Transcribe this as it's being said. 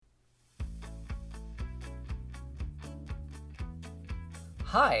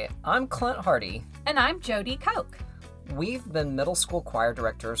Hi, I'm Clint Hardy. And I'm Jodi Koch. We've been middle school choir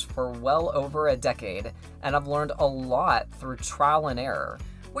directors for well over a decade, and I've learned a lot through trial and error.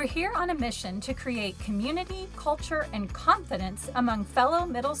 We're here on a mission to create community, culture, and confidence among fellow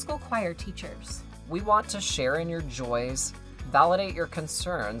middle school choir teachers. We want to share in your joys, validate your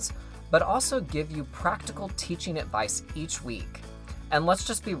concerns, but also give you practical teaching advice each week. And let's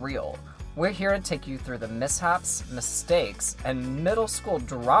just be real. We're here to take you through the mishaps, mistakes, and middle school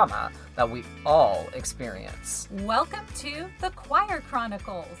drama that we all experience. Welcome to the Choir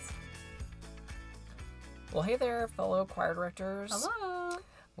Chronicles. Well, hey there, fellow choir directors. Hello.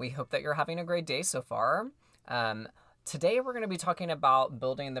 We hope that you're having a great day so far. Today we're going to be talking about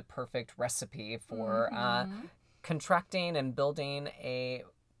building the perfect recipe for contracting and building a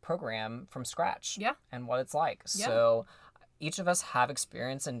program from scratch. Yeah. And what it's like. Yeah. So each of us have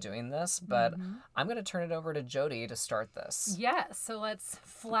experience in doing this, but I'm going to turn it over to Jodi to start this. Yeah, so let's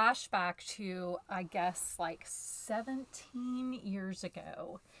flash back to, I guess, like 17 years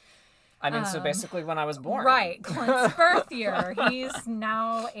ago. I mean, so basically when I was born. Right, Clint's birth year. He's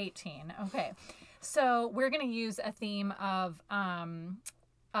now 18. Okay, so we're going to use a theme of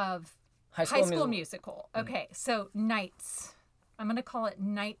High School Musical. Okay, so Nights. I'm going to call it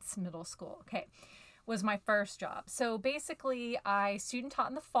Nights Middle School. Okay. Was my first job. So basically, I student taught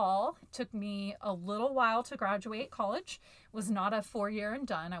in the fall. It took me a little while to graduate college. It was not a 4-year and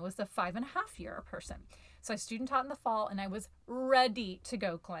done. I was a 5.5-year person. So I student taught in the fall, and I was ready to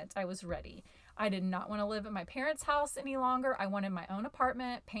go, Clint. I was ready. I did not want to live at my parents' house any longer. I wanted my own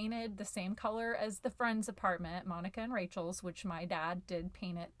apartment, painted the same color as the friend's apartment, Monica and Rachel's, which my dad did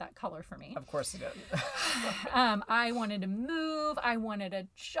paint it that color for me. Of course he did. I wanted to move. I wanted a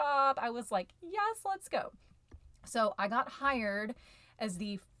job. I was like, yes, let's go. So I got hired as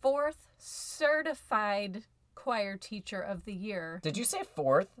the 4th certified choir teacher of the year. Did you say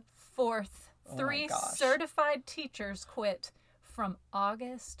 4th? 4th. Oh 3 certified teachers quit from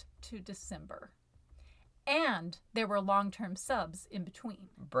August to December. And there were long-term subs in between.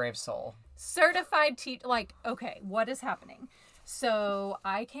 Brave soul. Certified okay, what is happening? So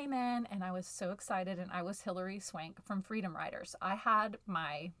I came in and I was so excited, and I was Hillary Swank from Freedom Riders. I had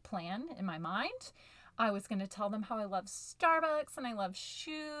my plan in my mind. I was going to tell them how I love Starbucks and I love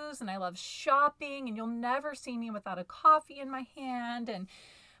shoes and I love shopping, and you'll never see me without a coffee in my hand and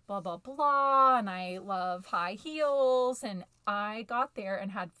blah, blah, blah. And I love high heels. And I got there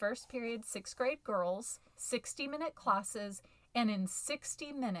and had first period 6th grade girls, 60-minute classes. And in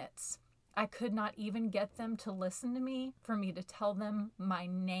 60 minutes, I could not even get them to listen to me for me to tell them my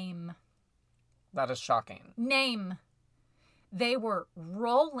name. That is shocking. Name. They were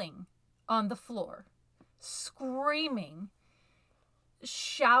rolling on the floor, screaming,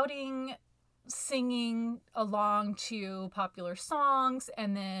 shouting, singing along to popular songs.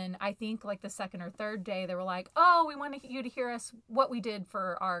 And then I think like the second or third day, they were like, oh, we want you to hear us what we did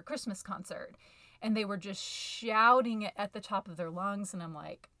for our Christmas concert. And they were just shouting it at the top of their lungs. And I'm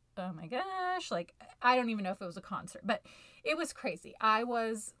like, oh my gosh, like, I don't even know if it was a concert, but it was crazy. I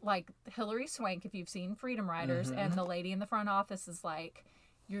was like Hillary Swank, if you've seen Freedom Riders, and the lady in the front office is like,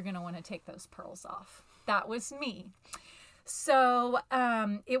 you're going to want to take those pearls off. That was me. So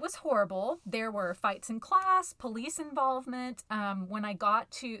it was horrible. There were fights in class, police involvement.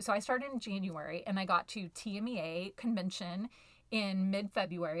 So I started in January, and I got to TMEA convention in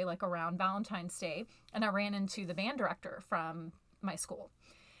mid-February, like around Valentine's Day. And I ran into the band director from my school.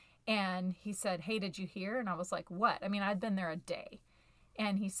 And he said, hey, did you hear? And I was like, what? I mean, I'd been there a day.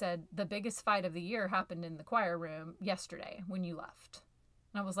 And he said, the biggest fight of the year happened in the choir room yesterday when you left.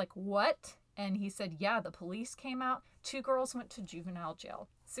 And I was like, what? And he said, yeah, the police came out. 2 girls went to juvenile jail,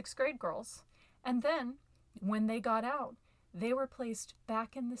 6th grade girls. And then when they got out, they were placed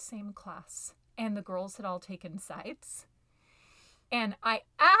back in the same class. And the girls had all taken sides. And I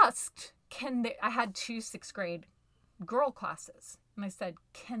asked, I had 2 6th grade girl classes. And I said,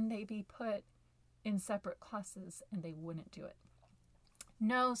 can they be put in separate classes? And they wouldn't do it.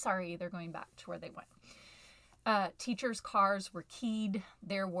 No, sorry, they're going back to where they went. Teachers' cars were keyed.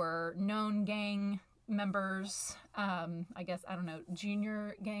 There were known gang members. I guess, I don't know,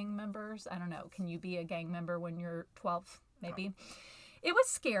 junior gang members. I don't know. Can you be a gang member when you're 12? Maybe. It was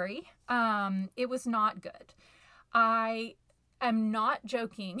scary. It was not good. I am not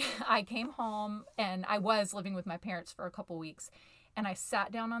joking. I came home, and I was living with my parents for a couple weeks, and I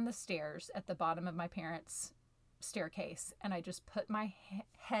sat down on the stairs at the bottom of my parents' staircase, and I just put my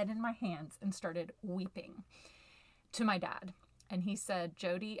head in my hands and started weeping to my dad. And he said,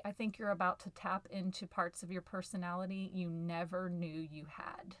 Jodi, I think you're about to tap into parts of your personality you never knew you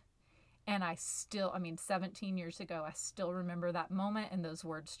had. And I still, 17 years ago, I still remember that moment, and those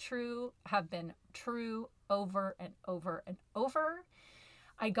words have been true over and over and over.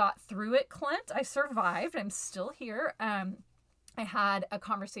 I got through it, Clint. I survived. I'm still here. I had a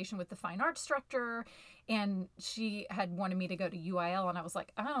conversation with the fine arts director, and she had wanted me to go to UIL, and I was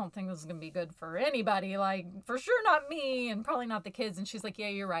like, I don't think this is going to be good for anybody, like, for sure not me, and probably not the kids. And she's like, yeah,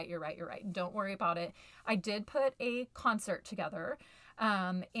 you're right. Don't worry about it. I did put a concert together,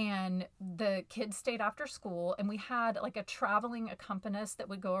 and the kids stayed after school, and we had like a traveling accompanist that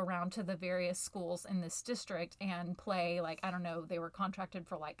would go around to the various schools in this district and play, like, I don't know, they were contracted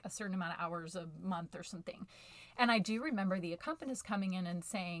for like a certain amount of hours a month or something. And I do remember the accompanist coming in and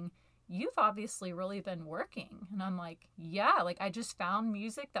saying, you've obviously really been working. And I'm like, yeah, like I just found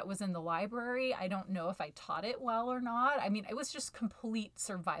music that was in the library. I don't know if I taught it well or not. It was just complete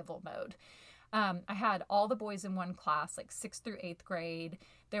survival mode. I had all the boys in one class, like 6th through 8th grade.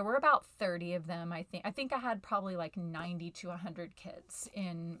 There were about 30 of them, I think. I think I had probably like 90 to 100 kids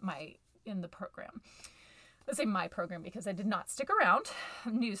in the program. Let's say my program, because I did not stick around,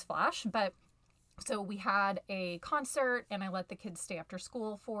 newsflash. But so we had a concert, and I let the kids stay after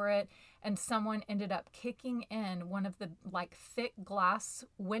school for it. And someone ended up kicking in one of the like thick glass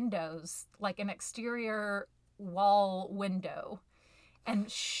windows, like an exterior wall window, and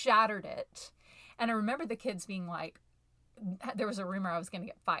shattered it. And I remember the kids being like, there was a rumor I was going to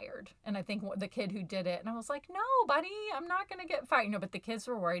get fired. And I think the kid who did it, and I was like, no, buddy, I'm not going to get fired. No, but the kids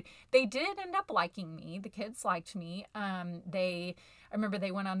were worried. They did end up liking me. The kids liked me. I remember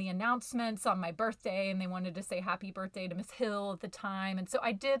they went on the announcements on my birthday, and they wanted to say happy birthday to Miss Hill at the time. And so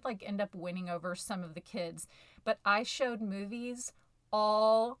I did like end up winning over some of the kids, but I showed movies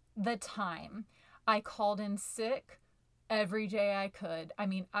all the time. I called in sick every day I could.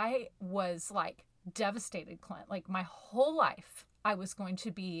 I was like devastated, Clint. Like my whole life, I was going to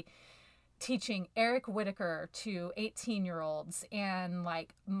be teaching Eric Whitaker to 18-year-olds. And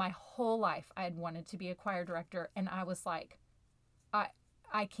like my whole life, I had wanted to be a choir director. And I was like,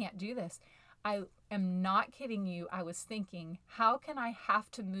 I can't do this. I am not kidding you. I was thinking, how can I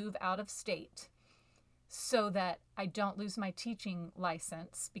have to move out of state so that I don't lose my teaching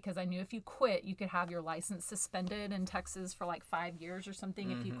license? Because I knew if you quit, you could have your license suspended in Texas for like 5 years or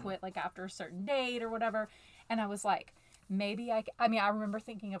something if you quit like after a certain date or whatever. And I was like, maybe I remember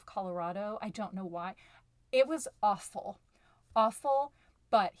thinking of Colorado. I don't know why. It was awful.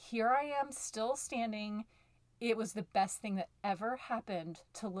 But here I am still standing. It was the best thing that ever happened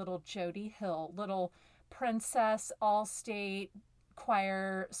to little Jodi Hill, little princess, all-state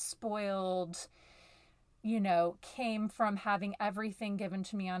choir, spoiled, came from having everything given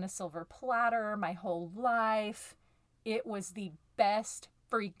to me on a silver platter my whole life. It was the best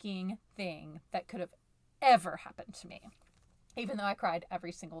freaking thing that could have ever happened to me, even though I cried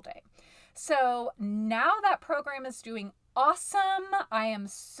every single day. So now that program is doing awesome. I am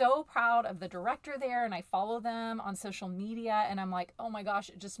so proud of the director there, and I follow them on social media, and I'm like, oh my gosh,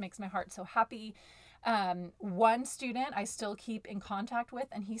 it just makes my heart so happy. One student I still keep in contact with,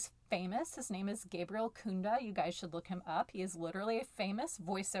 and he's famous. His name is Gabriel Kunda. You guys should look him up. He is literally a famous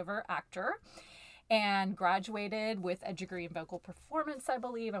voiceover actor and graduated with a degree in vocal performance, I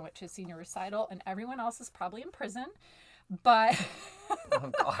believe. I went to a senior recital, and everyone else is probably in prison. But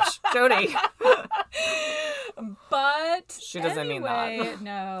oh gosh, Jodi. But she doesn't mean that.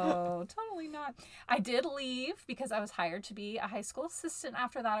 No, totally not. I did leave because I was hired to be a high school assistant.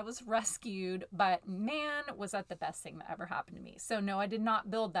 After that, I was rescued. But man, was that the best thing that ever happened to me. So no, I did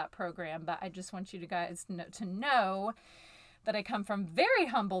not build that program. But I just want you guys to know that I come from very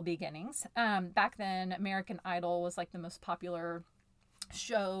humble beginnings. Back then, American Idol was like the most popular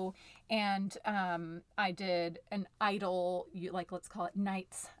show, and I did an idol, let's call it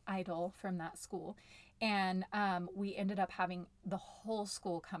Knights Idol, from that school, and we ended up having the whole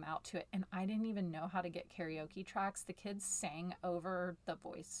school come out to it, and I didn't even know how to get karaoke tracks. The kids sang over the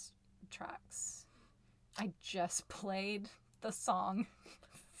voice tracks. I just played the song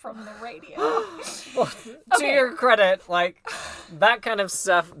from the radio. Well, to your credit, like, that kind of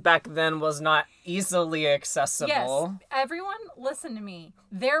stuff back then was not easily accessible. Yes, everyone listen to me.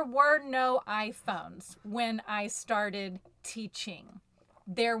 There were no iPhones when I started teaching.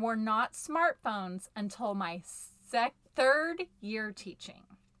 There were not smartphones until my third year teaching.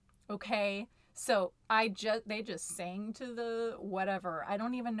 Okay? So they just sang to the whatever. I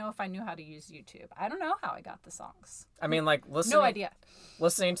don't even know if I knew how to use YouTube. I don't know how I got the songs. No idea.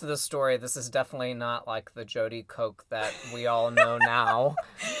 Listening to this story, this is definitely not like the Jodi Coke that we all know now.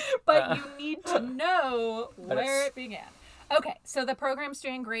 But you need to know where it began. Okay, so the program's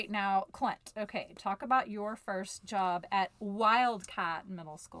doing great now. Clint, okay, talk about your first job at Wildcat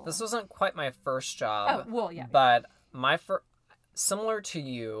Middle School. This wasn't quite my first job. Oh, well, yeah. But similar to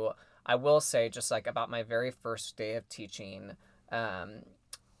you, I will say just like about my very first day of teaching,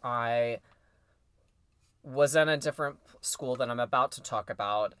 I was in a different school that I'm about to talk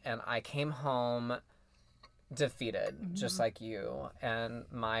about, and I came home defeated, just like you. And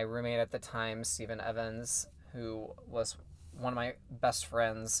my roommate at the time, Stephen Evans, who was one of my best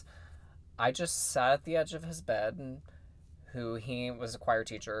friends, I just sat at the edge of his bed, and he was a choir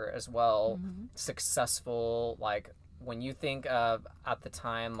teacher as well, successful. Like, when you think of, at the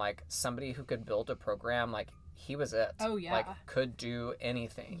time, like, somebody who could build a program, like, he was it. Oh, yeah. Like, could do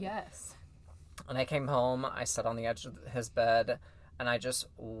anything. Yes. And I came home, I sat on the edge of his bed, and I just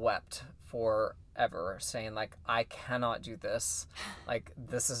wept forever, saying, like, I cannot do this. Like,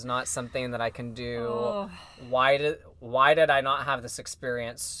 this is not something that I can do. Oh. Why did I not have this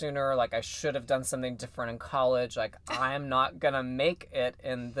experience sooner? Like, I should have done something different in college. Like, I am not gonna make it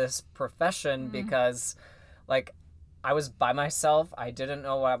in this profession because, like, I was by myself. I didn't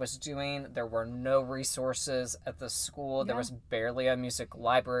know what I was doing. There were no resources at the school. There was barely a music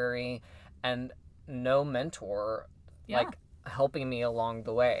library and no mentor like helping me along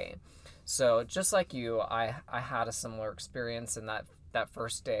the way. So just like you, I had a similar experience in that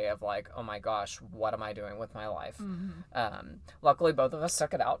first day of like, oh my gosh, what am I doing with my life? Luckily, both of us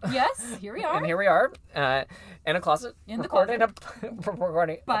stuck it out. Yes, here we are. And here we are in a closet recording a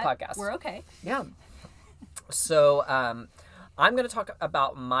podcast. We're okay. Yeah. So I'm going to talk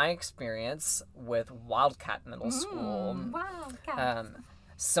about my experience with Wildcat Middle School. Wildcat.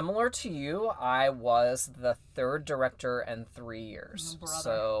 Similar to you, I was the third director in 3 years.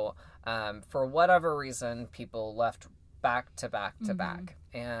 So for whatever reason, people left back to back to back.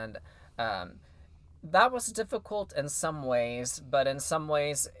 And that was difficult in some ways, but in some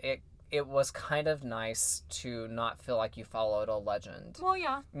ways it was kind of nice to not feel like you followed a legend. Well,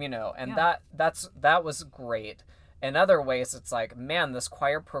 yeah. You know, and that was great. In other ways, it's like, man, this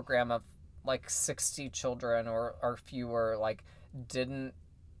choir program of like 60 children or fewer, like, didn't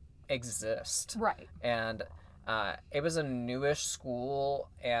exist. Right. And it was a newish school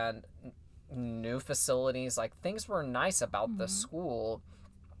and new facilities. Like, things were nice about the school,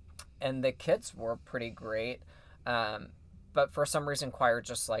 and the kids were pretty great. But for some reason, choir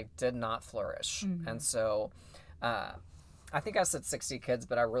just like did not flourish. And so I think I said 60 kids,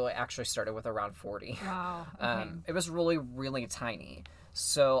 but I really actually started with around 40. Wow. Okay. It was really, really tiny.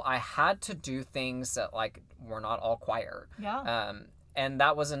 So I had to do things that like were not all choir. Yeah. And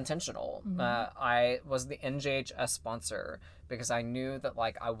that was intentional. I was the NJHS sponsor because I knew that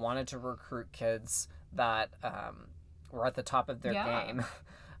like I wanted to recruit kids that were at the top of their game.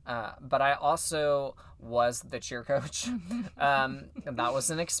 But I also was the cheer coach. And that was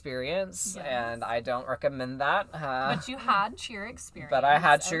an experience, and I don't recommend that. But you had cheer experience. But I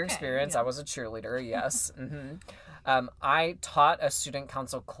had cheer experience. I was a cheerleader, yes. I taught a student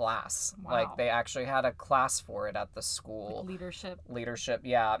council class. Wow. Like, they actually had a class for it at the school. Like Leadership,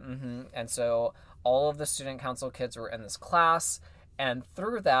 yeah. And so all of the student council kids were in this class, and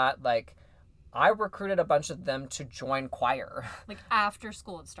through that, like, I recruited a bunch of them to join choir. Like, after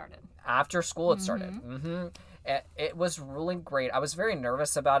school had started. After school had started. It was really great. I was very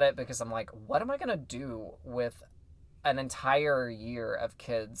nervous about it because I'm like, what am I going to do with an entire year of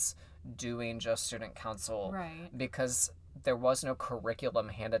kids doing just student council? Right. Because there was no curriculum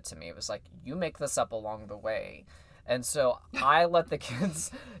handed to me. It was like, you make this up along the way. And so I let the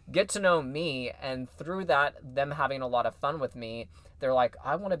kids get to know me, and through that, them having a lot of fun with me, they're like,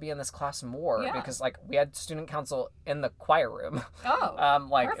 I want to be in this class more, because like we had student council in the choir room. Oh,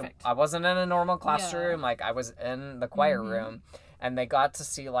 like perfect. I wasn't in a normal classroom, like I was in the choir room, and they got to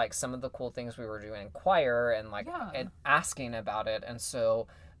see like some of the cool things we were doing in choir and like and asking about it. And so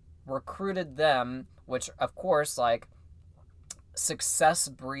recruited them, which of course, like, success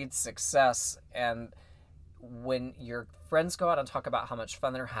breeds success. And when your friends go out and talk about how much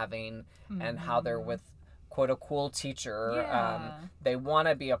fun they're having and how they're with quote a cool teacher, they want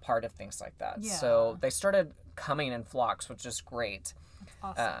to be a part of things like that. So they started coming in flocks, which is great.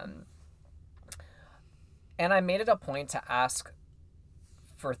 Awesome. And I made it a point to ask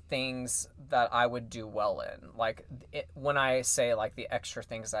for things that I would do well in. Like, when I say like the extra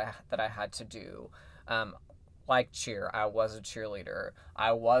things that I had to do, like cheer, I was a cheerleader.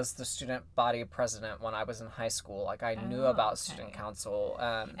 I was the student body president when I was in high school. Like, I knew about student council.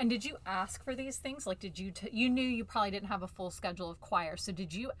 And did you ask for these things? Like, did you you knew you probably didn't have a full schedule of choir, so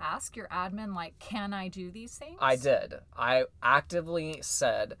did you ask your admin, like, can I do these things? I did. I actively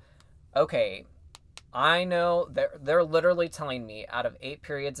said, okay, I know they're literally telling me out of 8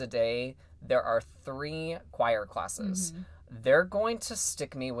 periods a day, there are 3 choir classes. They're going to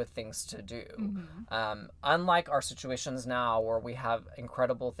stick me with things to do. Unlike our situations now where we have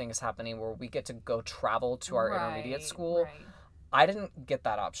incredible things happening where we get to go travel to our intermediate school, I didn't get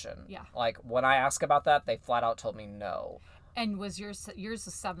that option. Yeah. Like, when I asked about that, they flat out told me no. And was yours the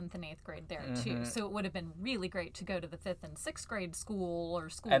 7th and 8th grade there too? So it would have been really great to go to the 5th and 6th grade school or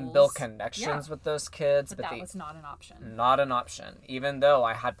schools. And build connections with those kids. But that was not an option. Not an option. Even though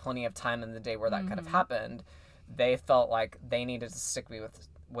I had plenty of time in the day where that could have happened, they felt like they needed to stick me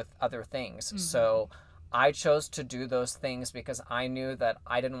with other things. So I chose to do those things because I knew that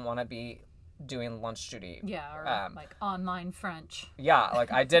I didn't want to be doing lunch duty. Yeah, or like online French. Yeah,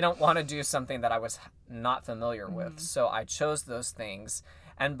 like I didn't want to do something that I was not familiar with. So I chose those things.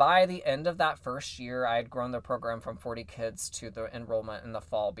 And by the end of that first year, I had grown the program from 40 kids to the enrollment in the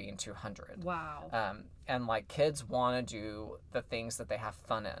fall being 200. Wow. And like kids want to do the things that they have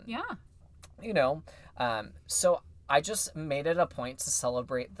fun in. Yeah. You know, so I just made it a point to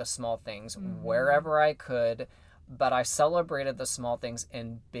celebrate the small things wherever I could, but I celebrated the small things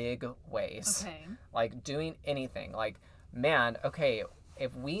in big ways. Okay. Like doing anything. Like, man, okay,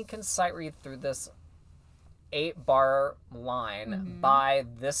 if we can sight read through this 8-bar line by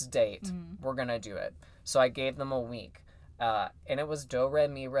this date, we're going to do it. So I gave them a week. And it was do, re,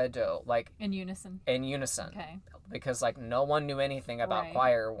 mi, re, do. Like, in unison. In unison. Okay. Because like no one knew anything about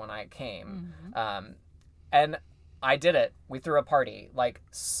choir when I came. And I did it. We threw a party. Like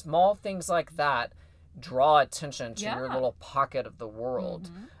small things like that draw attention to your little pocket of the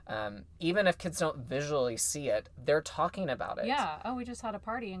world. Even if kids don't visually see it, they're talking about it. Yeah. Oh, we just had a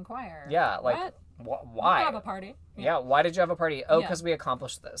party in choir. Yeah. Like why? We have a party. Yeah. Why did you have a party? Oh, because we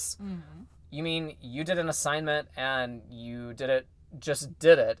accomplished this. You mean you did an assignment and you did it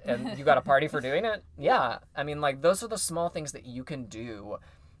and you got a party for doing it? Yeah. I mean, like, those are the small things that you can do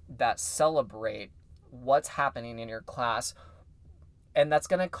that celebrate what's happening in your class. And that's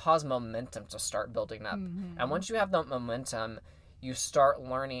going to cause momentum to start building up. And once you have that momentum, you start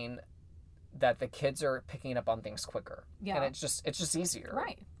learning that the kids are picking up on things quicker. Yeah. And it's just easier.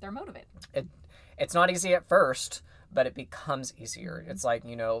 Right. They're motivated. It's not easy at first, but it becomes easier. It's like,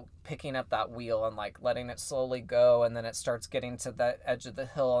 you know, picking up that wheel and like letting it slowly go, and then it starts getting to the edge of the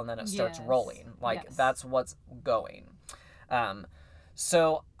hill, and then it starts rolling. Like that's what's going.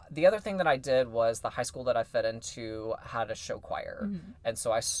 So the other thing that I did was the high school that I fit into had a show choir. And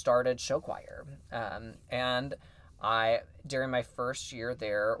so I started show choir. And I, during my first year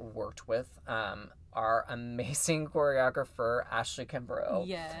there, worked with our amazing choreographer, Ashley Kimbrough.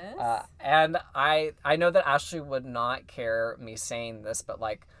 Yes. And I know that Ashley would not care me saying this, but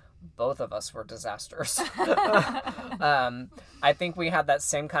like both of us were disasters. I think we had that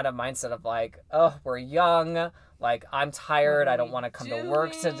same kind of mindset of like, oh, we're young. Like, I'm tired. I don't want to come to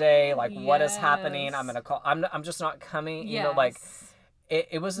work today. Like, what is happening? I'm going to call. I'm just not coming. You know, like,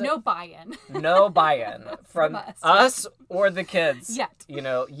 it was no buy-in. No buy-in from us or the kids. Yet. You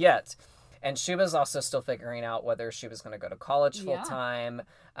know, yet. And she was also still figuring out whether she was going to go to college full time.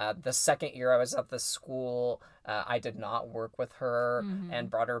 The second year I was at the school, I did not work with her and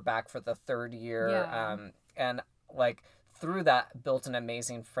brought her back for the third year. And like through that built an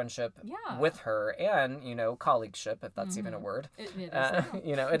amazing friendship with her and, you know, colleagueship, if that's even a word. It is.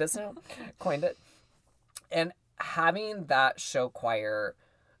 You know, it is now. Coined it. And having that show choir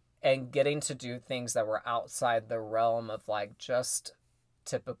and getting to do things that were outside the realm of like just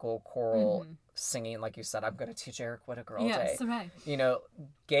typical choral singing, like you said, I'm going to teach Eric Whittaker all day. Right. You know,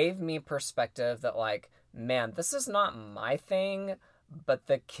 gave me perspective that like, man, this is not my thing, but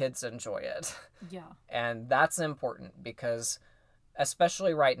the kids enjoy it. Yeah. And that's important because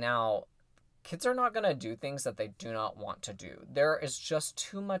especially right now, kids are not going to do things that they do not want to do. There is just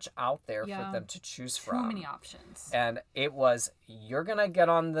too much out there for them to choose from. Too many options. And it was, you're going to get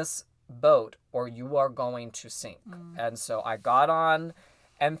on this boat or you are going to sink. And so I got on,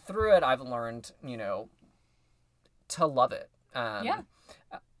 and through it, I've learned, you know, to love it.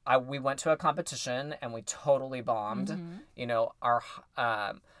 We went to a competition and we totally bombed. You know, our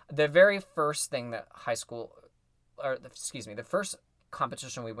the very first thing that the first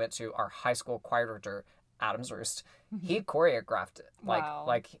competition we went to, our high school choir director, Adams Roost, he choreographed it.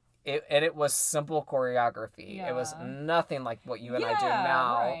 It was simple choreography. Yeah. It was nothing like what you and I do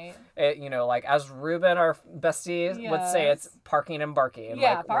now. Right. It, you know, like as Ruben, our bestie, would say, it's parking and barking.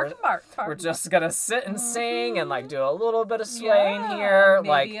 Yeah, like, park and bark. We're just going to sit and sing and like do a little bit of swaying here.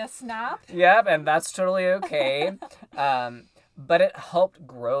 Maybe a snap. Yep, and that's totally okay. But it helped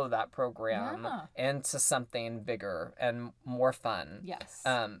grow that program into something bigger and more fun. Yes.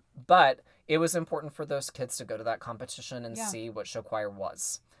 But it was important for those kids to go to that competition and Yeah. see what show choir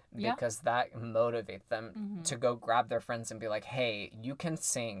was. Yeah. Because that motivates them to go grab their friends and be like, hey, you can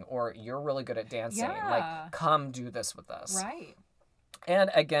sing, or you're really good at dancing. Yeah. Like, come do this with us. Right.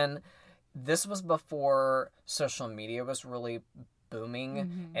 And again, this was before social media was really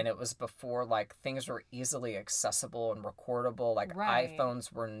booming, and it was before like things were easily accessible and recordable. Like Right.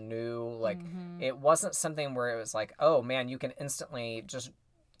 iPhones were new. Like it wasn't something where it was like, oh man, you can instantly just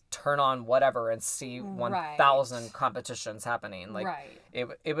turn on whatever and see 1,000 competitions happening. Like Right.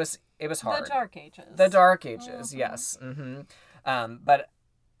 it was hard. The Dark Ages. The Dark Ages, yes. But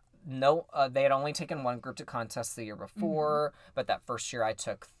no, they had only taken one group to contest the year before, but that first year I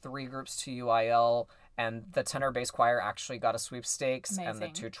took 3 groups to UIL, and the tenor bass choir actually got a sweepstakes, and the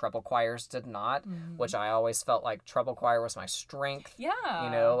Amazing. 2 treble choirs did not, which I always felt like treble choir was my strength. Yeah. You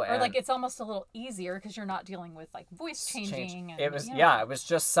know, or like and- it's almost a little easier because you're not dealing with like voice changing. And, It was yeah. it was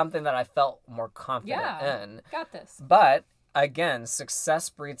just something that I felt more confident Yeah. in. Got this. But again, success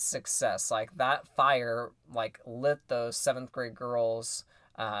breeds success. Like that fire like lit those 7th grade girls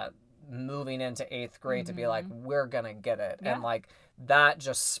moving into 8th grade to be like, we're gonna get it. Yeah. And like that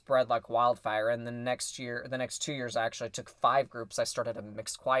just spread like wildfire. And the next 2 years I actually took 5 groups. I started a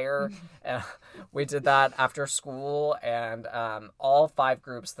mixed choir and we did that after school, and all 5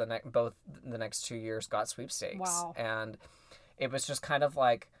 groups both the next 2 years got sweepstakes. Wow. And it was just kind of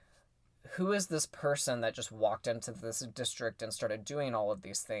like, who is this person that just walked into this district and started doing all of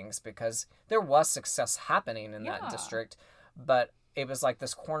these things? Because there was success happening in that Yeah. district, but it was like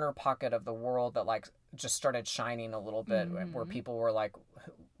this corner pocket of the world that like just started shining a little bit, where people were like,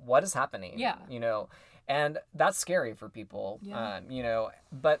 what is happening? Yeah. You know, and that's scary for people, Yeah. you know,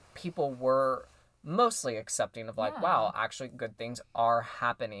 but people were mostly accepting of like, Yeah. wow, actually good things are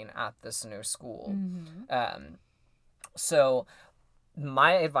happening at this new school. So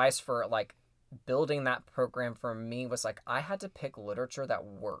my advice for like building that program for me was like, I had to pick literature that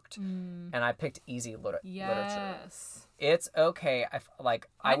worked, and I picked easy literature. Yes. It's okay.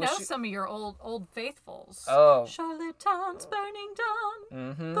 I know wish you- some of your old faithfuls. Oh. Charlottetown's burning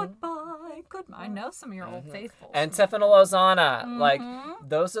down. Goodbye. I know some of your old faithfuls. And Tiffany Lozana, like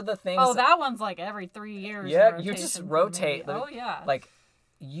those are the things. Oh, that one's like every 3 years. Yeah, in you just rotation for rotate. me. Oh, yeah. Like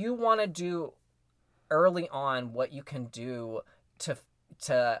you want to do early on what you can do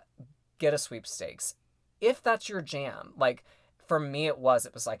to get a sweepstakes, if that's your jam. Like for me, it was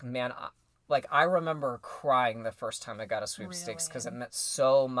like, man, I remember crying the first time I got a sweepstakes because it meant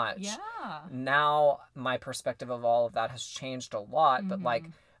so much. Yeah. Now my perspective of all of that has changed a lot, but like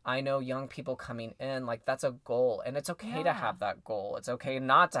I know young people coming in, like that's a goal, and it's okay to Yeah. have that goal. It's okay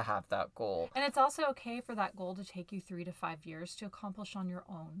not to have that goal. And it's also okay for that goal to take you 3 to 5 years to accomplish on your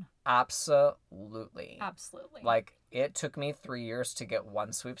own. Absolutely. Absolutely. Like it took me 3 years to get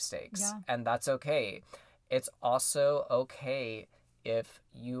one sweepstakes, Yeah. and that's okay. It's also okay if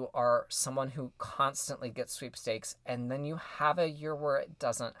you are someone who constantly gets sweepstakes and then you have a year where it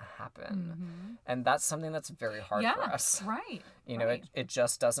doesn't happen. And that's something that's very hard for us. Right. You know, right. it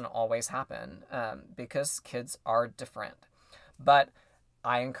just doesn't always happen because kids are different. But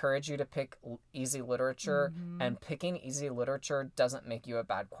I encourage you to pick easy literature, and picking easy literature doesn't make you a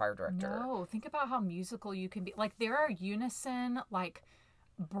bad choir director. No, think about how musical you can be. Like there are unison, like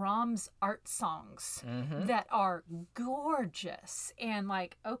Brahms art songs that are gorgeous, and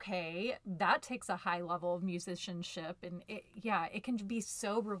like, okay, that takes a high level of musicianship, and it can be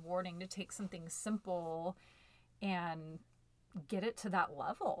so rewarding to take something simple and get it to that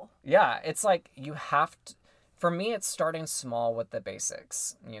level. Yeah, it's like you have to, for me, it's starting small with the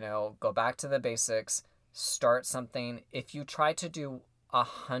basics. You know, go back to the basics, start something. If you try to do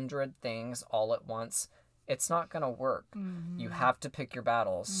 100 things all at once, it's not going to work. You have to pick your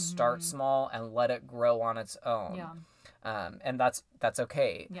battles. Start small and let it grow on its own. Yeah. And that's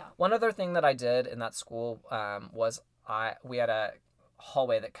okay. Yeah. One other thing that I did in that school was we had a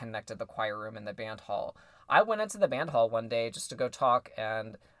hallway that connected the choir room and the band hall. I went into the band hall one day just to go talk,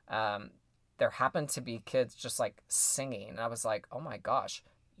 and there happened to be kids just like singing. And I was like, oh my gosh,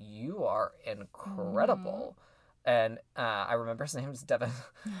 you are incredible. And I remember his name was Devin.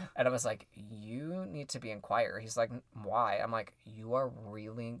 And I was like, you need to be in choir. He's like, why? I'm like, you are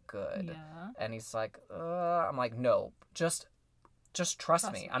really good. Yeah. And he's like, I'm like, no, just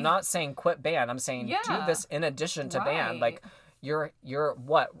trust me. I'm not saying quit band. I'm saying do this in addition to band. Like you're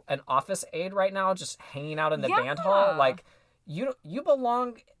what, an office aide right now, just hanging out in the band hall? Like you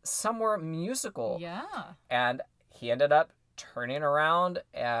belong somewhere musical. Yeah. And he ended up turning around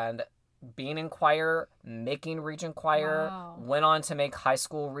and being in choir, making region choir, Wow. went on to make high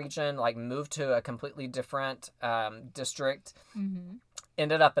school region, like moved to a completely different district, Mm-hmm.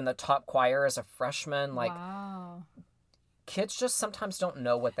 ended up in the top choir as a freshman. Like, Wow. kids just sometimes don't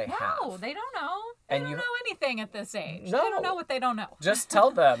know what they have. No, they don't know. They And don't know anything at this age. No. They don't know what they don't know. Just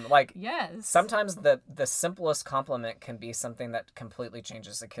tell them, like, Yes. sometimes the simplest compliment can be something that completely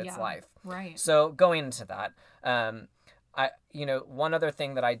changes a kid's life. Right. So going into that, one other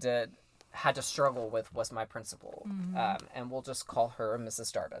thing that I had to struggle with was my principal, and we'll just call her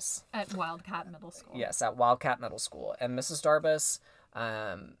Mrs. Darbus. At Wildcat Middle School. Yes, at Wildcat Middle School. And Mrs. Darbus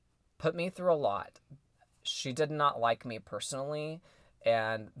put me through a lot. She did not like me personally,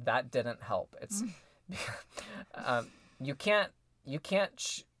 and that didn't help. It's you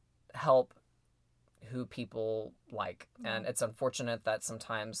can't help who people like, and it's unfortunate that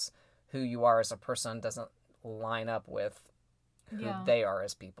sometimes who you are as a person doesn't line up with who they are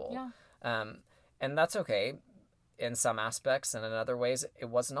as people. Yeah. And that's okay in some aspects, and in other ways it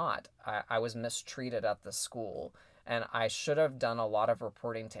was not. I was mistreated at the school, and I should have done a lot of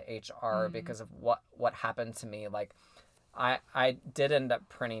reporting to HR because of what happened to me. Like, I did end up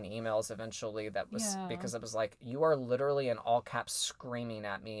printing emails eventually that was because it was like, you are literally in all caps screaming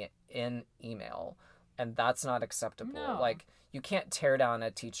at me in email, and that's not acceptable. No. Like, you can't tear down a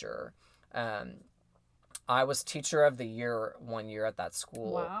teacher. I was teacher of the year one year at that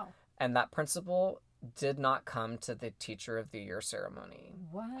school. Wow. And that principal did not come to the teacher of the year ceremony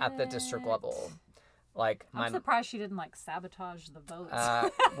at the district level. Like, I'm surprised she didn't like sabotage the votes.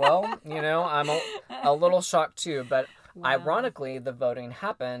 Well, I'm a little shocked too, but ironically, the voting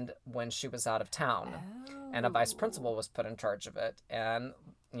happened when she was out of town, and a vice principal was put in charge of it. And,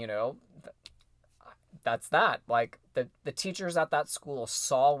 that's that. Like, the teachers at that school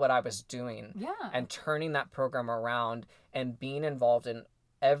saw what I was doing and turning that program around and being involved in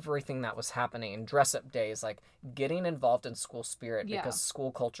everything that was happening, dress up days, like getting involved in school spirit because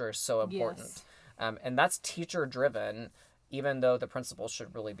school culture is so important. Yes. And that's teacher driven, even though the principal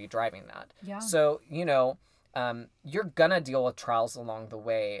should really be driving that. Yeah. So, you're gonna deal with trials along the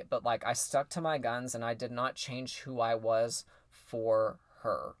way, but like, I stuck to my guns and I did not change who I was for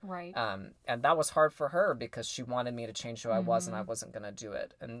her. Right. And that was hard for her because she wanted me to change who I was, and I wasn't gonna do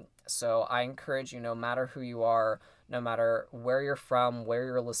it. And so I encourage you, no matter who you are, no matter where you're from, where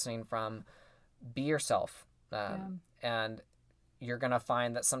you're listening from, be yourself. And you're going to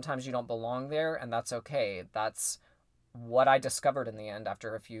find that sometimes you don't belong there, and that's okay. That's what I discovered in the end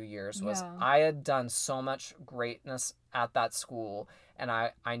after a few years was I had done so much greatness at that school, and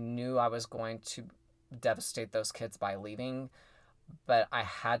I knew I was going to devastate those kids by leaving, but I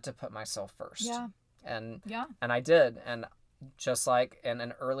had to put myself first. Yeah. And I did. And just like in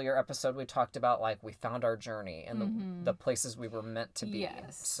an earlier episode, we talked about, like, we found our journey and the places we were meant to be.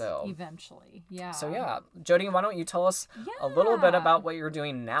 Yes. So eventually. Yeah. So Jodi, why don't you tell us a little bit about what you're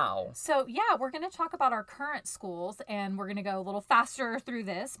doing now? So we're going to talk about our current schools, and we're going to go a little faster through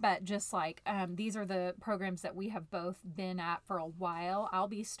this, but just like these are the programs that we have both been at for a while. I'll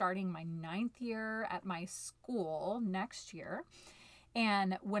be starting my 9th year at my school next year.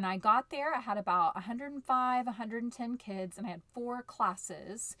 And when I got there, I had about 105, 110 kids, and I had 4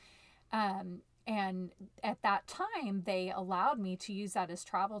 classes. And at that time, they allowed me to use that as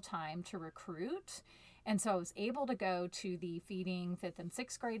travel time to recruit. And so I was able to go to the feeding 5th and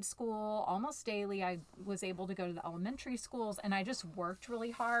 6th grade school almost daily. I was able to go to the elementary schools, and I just worked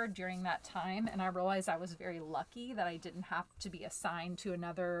really hard during that time. And I realized I was very lucky that I didn't have to be assigned to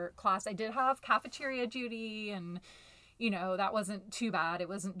another class. I did have cafeteria duty, and that wasn't too bad. It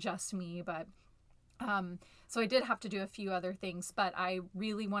wasn't just me, but so I did have to do a few other things, but I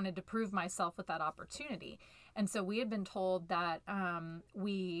really wanted to prove myself with that opportunity. And so we had been told that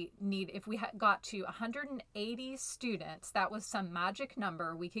if we got to 180 students, that was some magic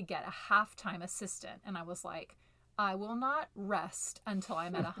number, we could get a halftime assistant. And I was like, I will not rest until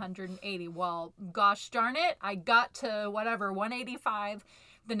I'm at 180. Well, gosh darn it, I got to 185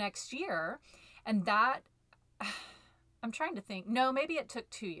 the next year. And that... I'm trying to think. No, maybe it took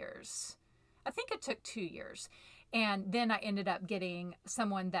 2 years. I think it took 2 years. And then I ended up getting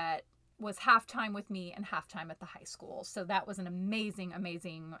someone that was halftime with me and halftime at the high school. So that was an amazing,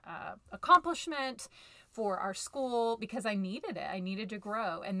 amazing accomplishment for our school because I needed it. I needed to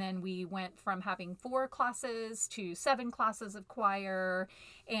grow. And then we went from having 4 classes to 7 classes of choir,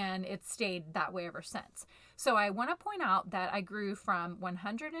 and it stayed that way ever since. So I want to point out that I grew from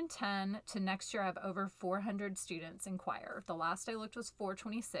 110 to next year I have over 400 students in choir. The last I looked was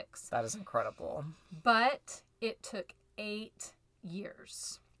 426. That is incredible. But it took 8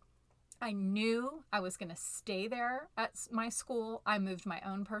 years. I knew I was going to stay there at my school. I moved my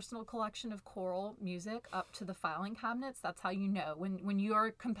own personal collection of choral music up to the filing cabinets. That's how you know when you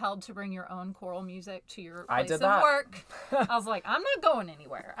are compelled to bring your own choral music to your place of work. I was like, I'm not going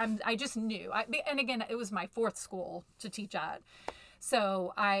anywhere. I just knew. And again, it was my fourth school to teach at.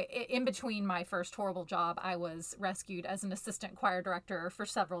 So in between my first horrible job, I was rescued as an assistant choir director for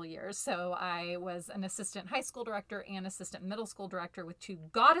several years. So I was an assistant high school director and assistant middle school director with two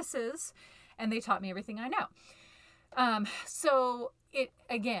goddesses, and they taught me everything I know. So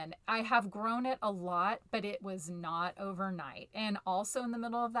again, I have grown it a lot, but it was not overnight. And also in the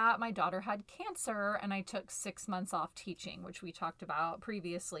middle of that, my daughter had cancer, and I took 6 months off teaching, which we talked about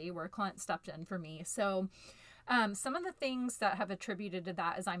previously, where Clint stepped in for me. So some of the things that have attributed to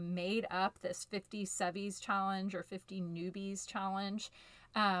that is I made up this 50 Sevies challenge or 50 newbies challenge,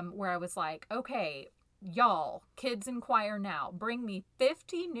 where I was like, okay, y'all, kids in choir now, bring me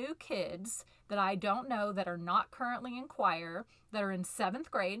 50 new kids that I don't know that are not currently in choir, that are in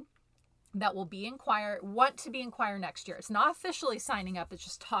 7th grade, that will be in choir, want to be in choir next year. It's not officially signing up, it's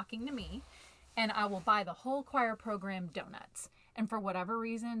just talking to me, and I will buy the whole choir program donuts. And for whatever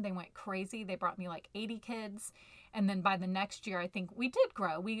reason, they went crazy. They brought me like 80 kids. And then by the next year, I think we did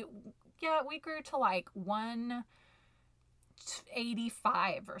grow. We grew to like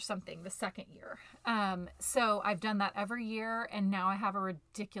 185 or something the second year. So I've done that every year. And now I have a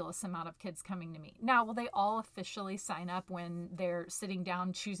ridiculous amount of kids coming to me. Now, will they all officially sign up when they're sitting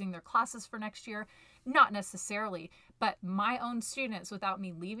down choosing their classes for next year? Not necessarily. But my own students, without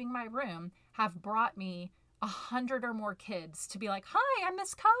me leaving my room, have brought me 100 or more kids to be like, hi, I'm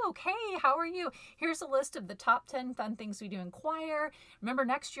Miss Coke. Hey, how are you? Here's a list of the top 10 fun things we do in choir. Remember,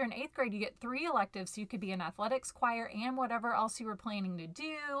 next year in 8th grade, you get 3 electives. So you could be in athletics, choir, and whatever else you were planning to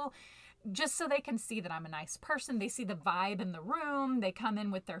do. Just so they can see that I'm a nice person. They see the vibe in the room. They come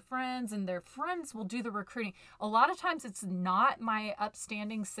in with their friends, and their friends will do the recruiting. A lot of times it's not my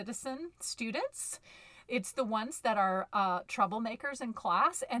upstanding citizen students. It's the ones that are troublemakers in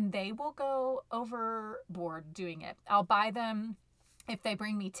class, and they will go overboard doing it. I'll buy them, if they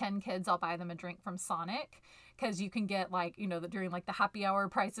bring me 10 kids, I'll buy them a drink from Sonic, because you can get like, during like the happy hour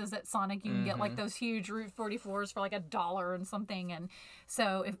prices at Sonic, you can get like those huge Route 44s for like $1 and something. And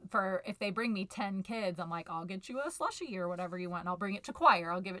so if they bring me 10 kids, I'm like, I'll get you a slushie or whatever you want, and I'll bring it to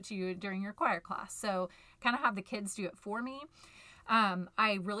choir. I'll give it to you during your choir class. So kind of have the kids do it for me.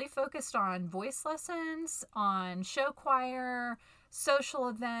 I really focused on voice lessons, on show choir, social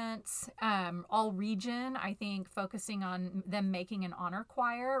events, all region. I think focusing on them making an honor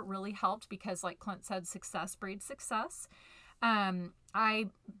choir really helped because, like Clint said, success breeds success. I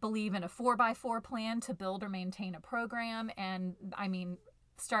believe in a 4x4 plan to build or maintain a program. And I mean,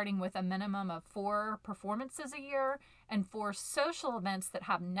 starting with a minimum of 4 performances a year and 4 social events that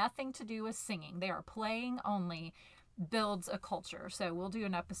have nothing to do with singing. They are playing only. Builds a culture. So we'll do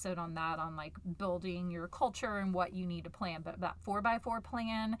an episode on that, on like building your culture and what you need to plan. But that 4x4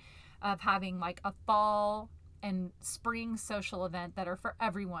 plan of having like a fall and spring social event that are for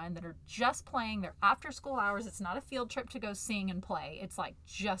everyone, that are just playing their after school hours. It's not a field trip to go sing and play. It's like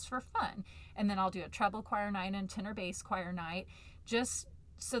just for fun. And then I'll do a treble choir night and tenor bass choir night, just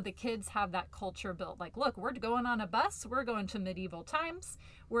so the kids have that culture built. Like, look, we're going on a bus. We're going to medieval times.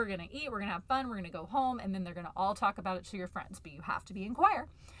 We're going to eat. We're going to have fun. We're going to go home. And then they're going to all talk about it to your friends. But you have to be in choir.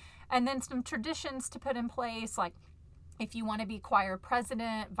 And then some traditions to put in place. Like, if you want to be choir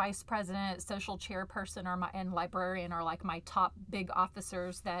president, vice president, social chairperson, and librarian are like my top big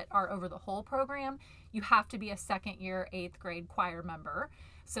officers that are over the whole program, you have to be a second year 8th grade choir member.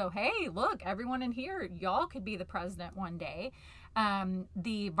 So, hey, look, everyone in here, y'all could be the president one day.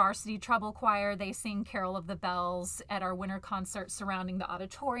 The varsity treble choir, they sing Carol of the Bells at our winter concert surrounding the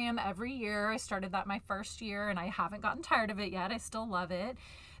auditorium every year. I started that my first year, and I haven't gotten tired of it yet. I still love it.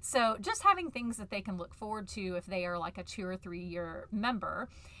 So just having things that they can look forward to if they are like a 2 or 3 year member.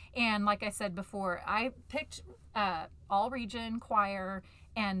 And like I said before, I picked all region choir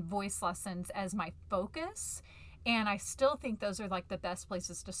and voice lessons as my focus. And I still think those are like the best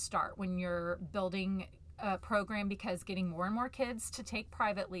places to start when you're building a program, because getting more and more kids to take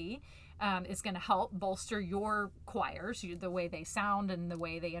privately is going to help bolster your choirs, the way they sound and the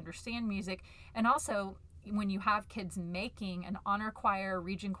way they understand music. And also, when you have kids making an honor choir,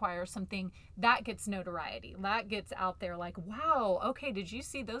 region choir, something that gets notoriety, that gets out there, like, wow, okay, did you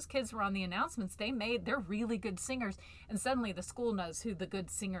see those kids were on the announcements? They're really good singers. And suddenly the school knows who the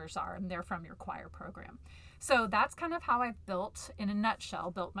good singers are, and they're from your choir program. So that's kind of how I've built, in a nutshell,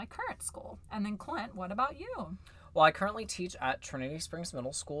 built my current school. And then Clint, what about you? Well, I currently teach at Trinity Springs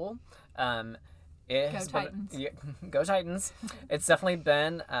Middle School. It Go has Titans. Been, yeah, go Titans. It's definitely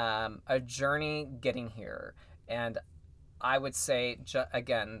been a journey getting here. And I would say,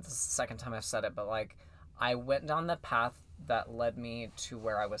 again, this is the second time I've said it, but like, I went down the path that led me to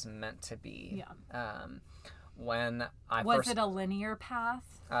where I was meant to be. Yeah. When I Was first... it a linear path?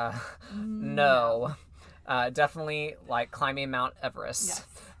 No. Definitely like climbing Mount Everest. Yes.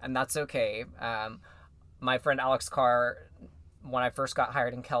 And that's okay. My friend Alex Carr, when I first got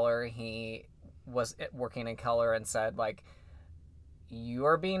hired in Keller, he was working in Keller and said, like, you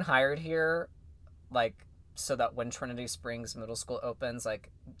are being hired here, like, so that when Trinity Springs Middle School opens, like,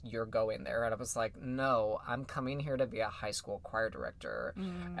 you're going there. And I was like, no, I'm coming here to be a high school choir director.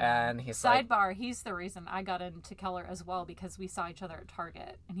 And he's like... Sidebar, he's the reason I got into Keller as well, because we saw each other at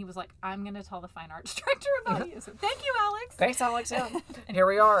Target. And he was like, I'm going to tell the fine arts director about you. So thank you, Alex. Thanks, Alex. Yeah. And here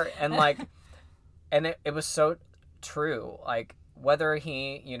we are. And like, and it was so true. Like, whether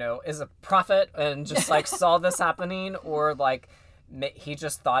he, you know, is a prophet and just like saw this happening, or like he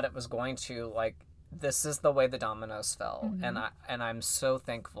just thought it was going to, like, this is the way the dominoes fell. And I'm so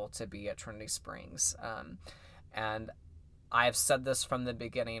thankful to be at Trinity Springs. And I've said this from the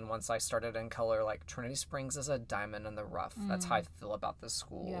beginning once I started in Keller, like, Trinity Springs is a diamond in the rough. That's how I feel about this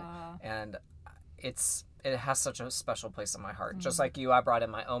school. Yeah. And it has such a special place in my heart. Just like you, I brought in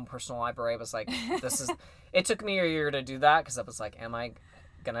my own personal library. I was like, it took me a year to do that, because I was like, am I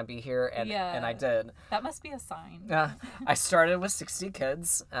gonna be here? And I did. That must be a sign. I started with 60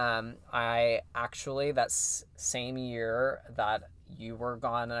 kids. I actually, that same year that you were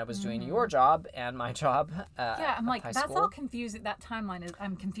gone and I was doing your job and my job I'm like, high that's school. all confusing. That timeline is,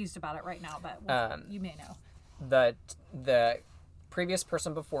 I'm confused about it right now, but you may know. The previous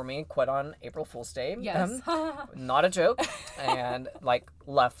person before me quit on April Fool's Day. Yes. Not a joke. And like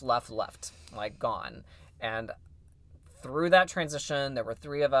left, like gone. And through that transition, there were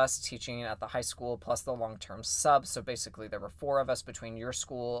 3 of us teaching at the high school plus the long-term sub. So basically there were 4 of us between your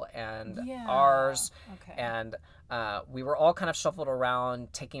school and ours. Okay. And we were all kind of shuffled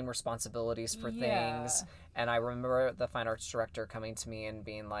around, taking responsibilities for things. And I remember the fine arts director coming to me and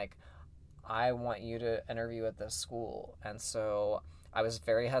being like, I want you to interview at this school. And so I was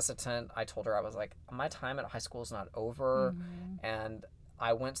very hesitant. I told her, I was like, my time at high school is not over. And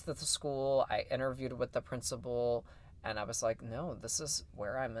I went to the school, I interviewed with the principal, and I was like, no, this is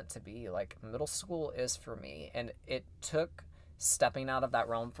where I'm meant to be. Like, middle school is for me. And it took stepping out of that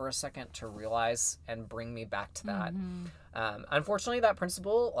realm for a second to realize and bring me back to that. Unfortunately, that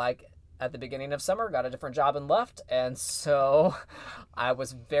principal, like, at the beginning of summer, got a different job and left. And so I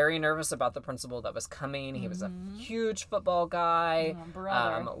was very nervous about the principal that was coming. He was a huge football guy,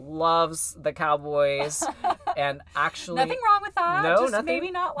 loves the Cowboys. And actually... Nothing wrong with that. No, just nothing. Maybe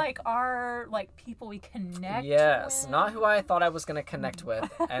not like our, like, people we connect Yes, with. not who I thought I was going to connect with.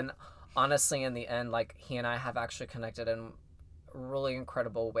 And honestly, in the end, like, he and I have actually connected in really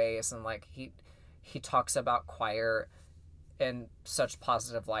incredible ways. And like, he talks about choir in such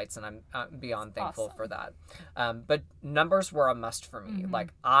positive lights, and I'm beyond thankful for that. But numbers were a must for me.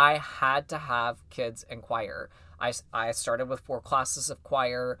 Like, I had to have kids in choir. I started with 4 classes of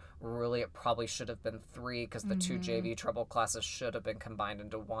choir. Really, it probably should have been 3, because the 2 JV treble classes should have been combined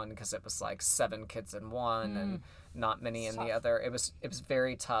into 1, because it was like 7 kids in one and not many in the other. It was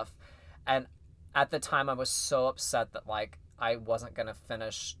very tough. And at the time, I was so upset that, like, I wasn't going to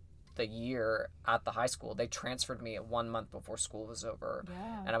finish the year at the high school. They transferred me 1 month before school was over.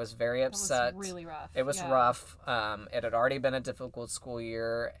 And I was very upset. It was really rough. It was rough. It had already been a difficult school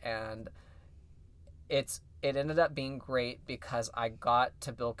year, and it ended up being great because I got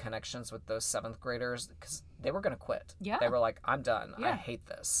to build connections with those 7th graders, because they were going to quit. They were like, I'm done. I hate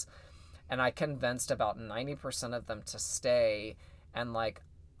this. And I convinced about 90% of them to stay. And like,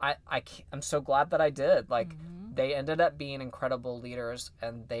 I'm so glad that I did. Like, they ended up being incredible leaders,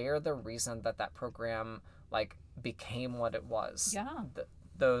 and they are the reason that program, like, became what it was.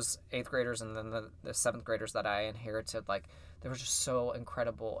 Those 8th graders and then the 7th graders that I inherited, like, they were just so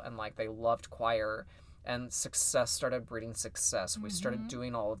incredible, and like, they loved choir, and success started breeding success. We started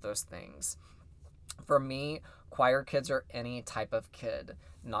doing all of those things. For me, choir kids are any type of kid.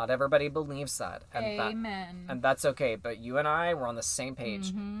 Not everybody believes that. And Amen. And that's okay. But you and I were on the same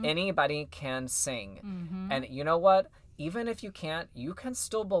page. Anybody can sing. And you know what? Even if you can't, you can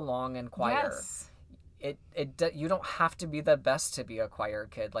still belong in choir. You don't have to be the best to be a choir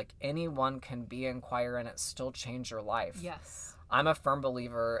kid. Like, anyone can be in choir and it still change your life. I'm a firm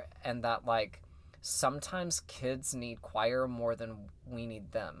believer in that, like, sometimes kids need choir more than we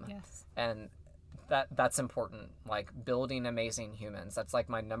need them. And that's important. Like, building amazing humans. That's like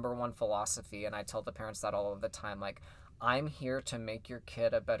my number one philosophy. And I tell the parents that all of the time. Like, I'm here to make your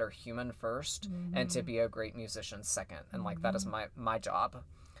kid a better human first and to be a great musician second. And like, that is my job.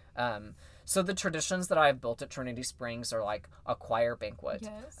 So the traditions that I've built at Trinity Springs are like a choir banquet.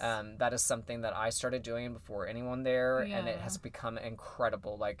 Yes. That is something that I started doing before anyone there, Yeah. and it has become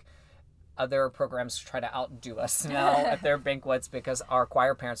incredible. Like, other programs try to outdo us now at their banquets because our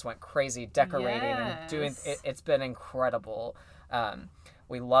choir parents went crazy decorating and doing it. It's been incredible.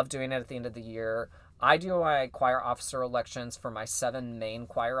 We love doing it at the end of the year. I do my choir officer elections for my 7 main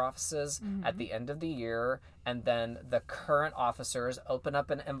choir offices at the end of the year, and then the current officers open up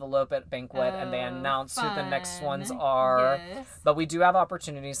an envelope at banquet and they announce who the next ones are. Yes. But we do have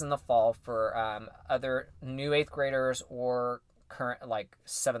opportunities in the fall for other new 8th graders or current like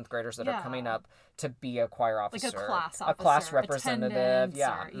 7th graders that are coming up to be a choir officer, like a class officer, a class representative.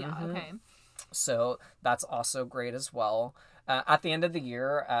 Okay. So that's also great as well. At the end of the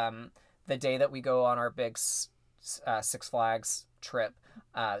year, the day that we go on our big Six Flags trip,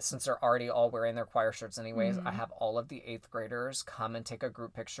 since they're already all wearing their choir shirts anyways, I have all of the 8th graders come and take a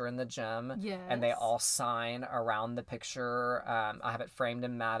group picture in the gym. And they all sign around the picture. I have it framed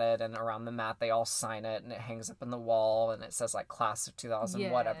and matted, and around the mat they all sign it, and it hangs up in the wall, and it says like class of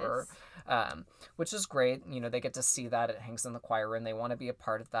 2000 whatever, which is great. You know, they get to see that. It hangs in the choir room. They want to be a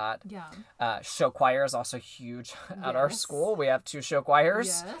part of that. Show choir is also huge at our school. We have 2 show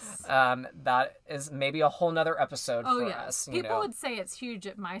choirs. That is maybe a whole nother episode for us. People would say it's huge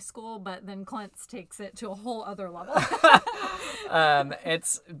at my school, but then Clint's takes it to a whole other level.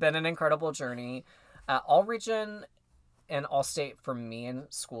 It's been an incredible journey. All region and all state for me in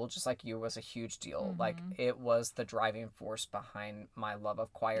school, just like you, was a huge deal. Like, it was the driving force behind my love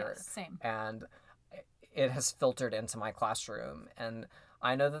of choir. Same. And it has filtered into my classroom. And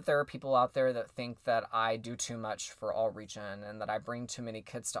I know that there are people out there that think that I do too much for all region and that I bring too many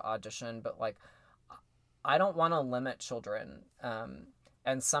kids to audition, but like, I don't want to limit children.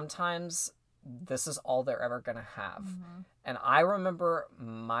 And sometimes this is all they're ever going to have. And I remember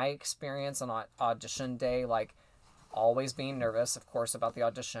my experience on audition day, like always being nervous, of course, about the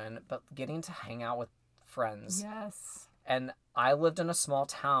audition, but getting to hang out with friends. And I lived in a small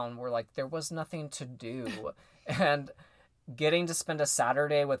town where like there was nothing to do. And getting to spend a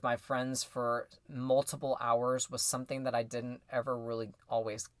Saturday with my friends for multiple hours was something that I didn't ever really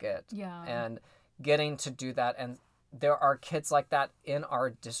always get. And getting to do that, and there are kids like that in our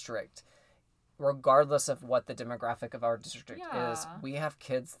district, regardless of what the demographic of our district is. We have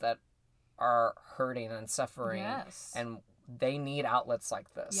kids that are hurting and suffering, and they need outlets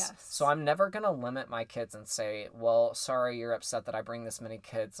like this. So I'm never going to limit my kids and say, well, sorry, you're upset that I bring this many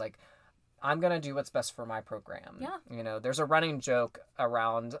kids. Like, I'm going to do what's best for my program. You know, there's a running joke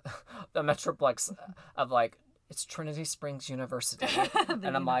around the Metroplex of like, it's Trinity Springs University.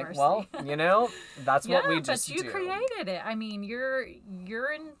 And I'm like, well, you know, that's what we just do. But you created it. I mean, you're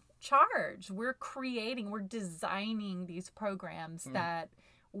in charge. We're designing these programs that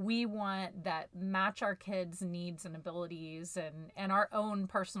we want, that match our kids' needs and abilities and our own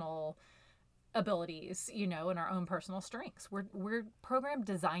personal abilities, you know, and our own personal strengths. We're program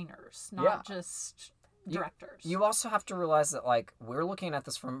designers, not just directors. You also have to realize that, like, we're looking at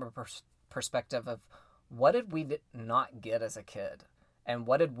this from a perspective of, what did we not get as a kid? And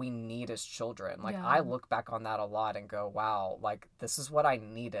what did we need as children? Like, I look back on that a lot and go, wow, like, this is what I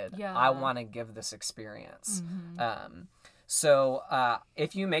needed. I want to give this experience. So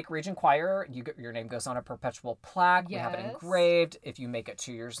if you make Region Choir, your name goes on a perpetual plaque. We have it engraved. If you make it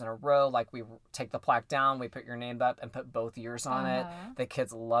 2 years in a row, like, we take the plaque down, we put your name up and put both years on it. The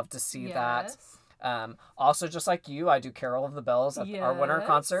kids love to see that. Also, just like you, I do Carol of the Bells at our winter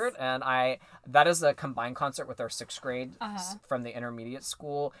concert, and that is a combined concert with our 6th grade from the intermediate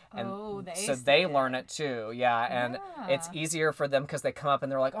school, and they learn it too. And it's easier for them because they come up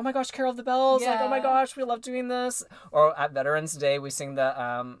and they're like, oh my gosh, Carol of the Bells, like, oh my gosh, we love doing this. Or at Veterans Day, we sing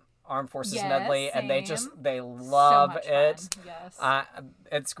the Armed Forces medley, and they love it.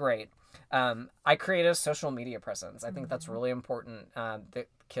 It's great. I create a social media presence. I think that's really important. The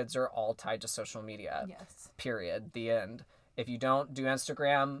kids are all tied to social media. Period. The end. If you don't do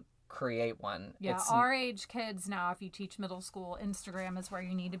Instagram, create one. Our age kids now, if you teach middle school, Instagram is where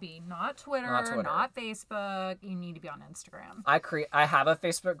you need to be. Not Twitter, not Facebook. You need to be on Instagram. I have a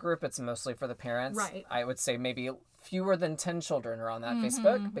Facebook group. It's mostly for the parents. I would say maybe fewer than 10 children are on that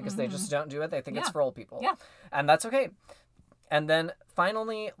Facebook because they just don't do it. They think it's for old people. And that's okay. And then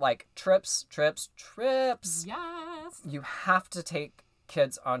finally, like, trips. You have to take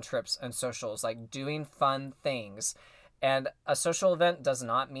kids on trips and socials, like doing fun things. And a social event does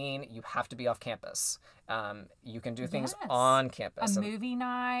not mean you have to be off campus. You can do things on campus. A movie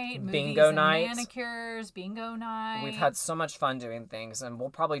night, bingo movies night, and manicures, bingo night. We've had so much fun doing things, and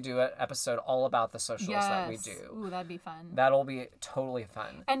we'll probably do an episode all about the socials that we do. Ooh, that'd be fun. That'll be totally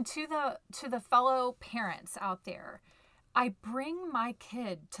fun. And to the fellow parents out there, I bring my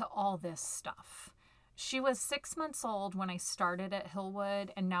kid to all this stuff. She was 6 months old when I started at Hillwood,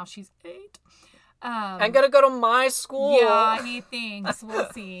 and now she's 8. I'm going to go to my school. Yeah, he thinks. We'll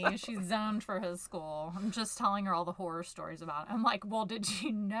see. She's zoned for his school. I'm just telling her all the horror stories about it. I'm like, well, did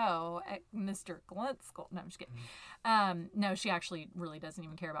you know at Mr. Clint's school? No, I'm just kidding. No, she actually really doesn't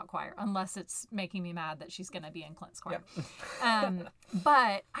even care about choir, unless it's making me mad that she's going to be in Clint's choir. Yep.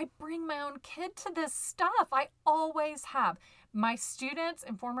 But I bring my own kid to this stuff. I always have. My students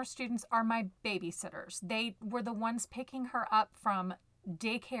and former students are my babysitters. They were the ones picking her up from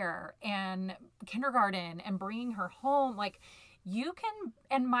daycare and kindergarten and bringing her home. Like, you can,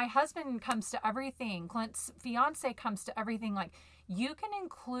 and my husband comes to everything. Clint's fiance comes to everything. Like, you can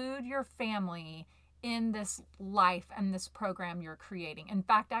include your family in this life and this program you're creating. In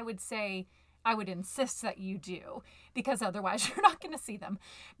fact, I would insist that you do, because otherwise you're not going to see them.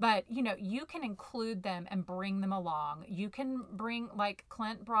 But, you can include them and bring them along. You can bring, like,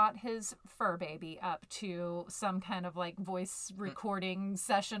 Clint brought his fur baby up to some kind of, like, voice recording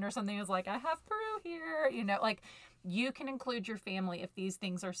session or something. He was like, I have Peru here. Like, you can include your family if these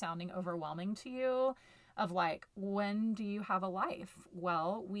things are sounding overwhelming to you. Of like, when do you have a life?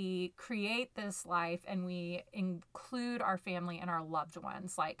 Well, we create this life and we include our family and our loved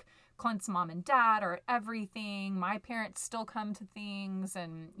ones. Like, Clint's mom and dad are everything. My parents still come to things,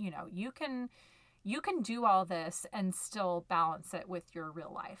 and you can do all this and still balance it with your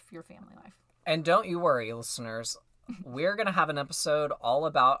real life, your family life. And don't you worry, listeners. We're going to have an episode all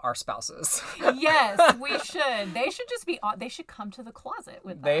about our spouses. Yes, we should. They should just be they should come to the closet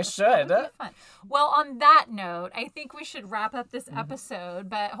with us. They should. That would be fun. Well, on that note, I think we should wrap up this episode,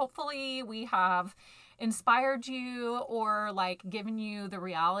 but hopefully we have inspired you or like given you the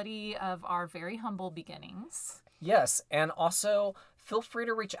reality of our very humble beginnings. Yes, and also feel free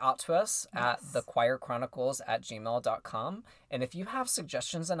to reach out to us at thechoirchronicles@gmail.com. And if you have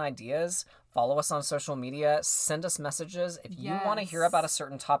suggestions and ideas, follow us on social media, send us messages. If you want to hear about a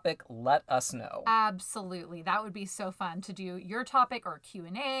certain topic, let us know. Absolutely. That would be so fun to do your topic or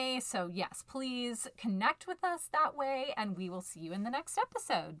Q&A. So yes, please connect with us that way, and we will see you in the next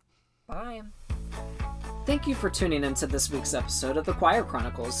episode. Bye. Thank you for tuning into this week's episode of The Choir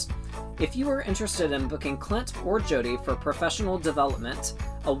Chronicles. If you are interested in booking Clint or Jodi for professional development,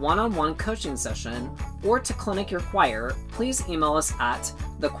 a one-on-one coaching session, or to clinic your choir, please email us at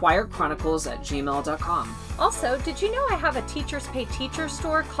thechoirchronicles@gmail.com. Also, did you know I have a Teachers Pay Teachers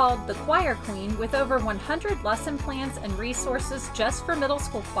store called The Choir Queen with over 100 lesson plans and resources just for middle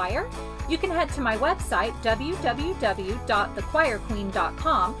school choir? You can head to my website,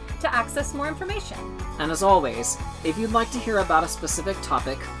 www.thechoirqueen.com, to access more information. And as always, if you'd like to hear about a specific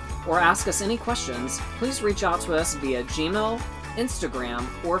topic or ask us any questions, please reach out to us via Gmail, Instagram,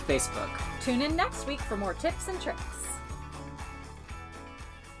 or Facebook. Tune in next week for more tips and tricks.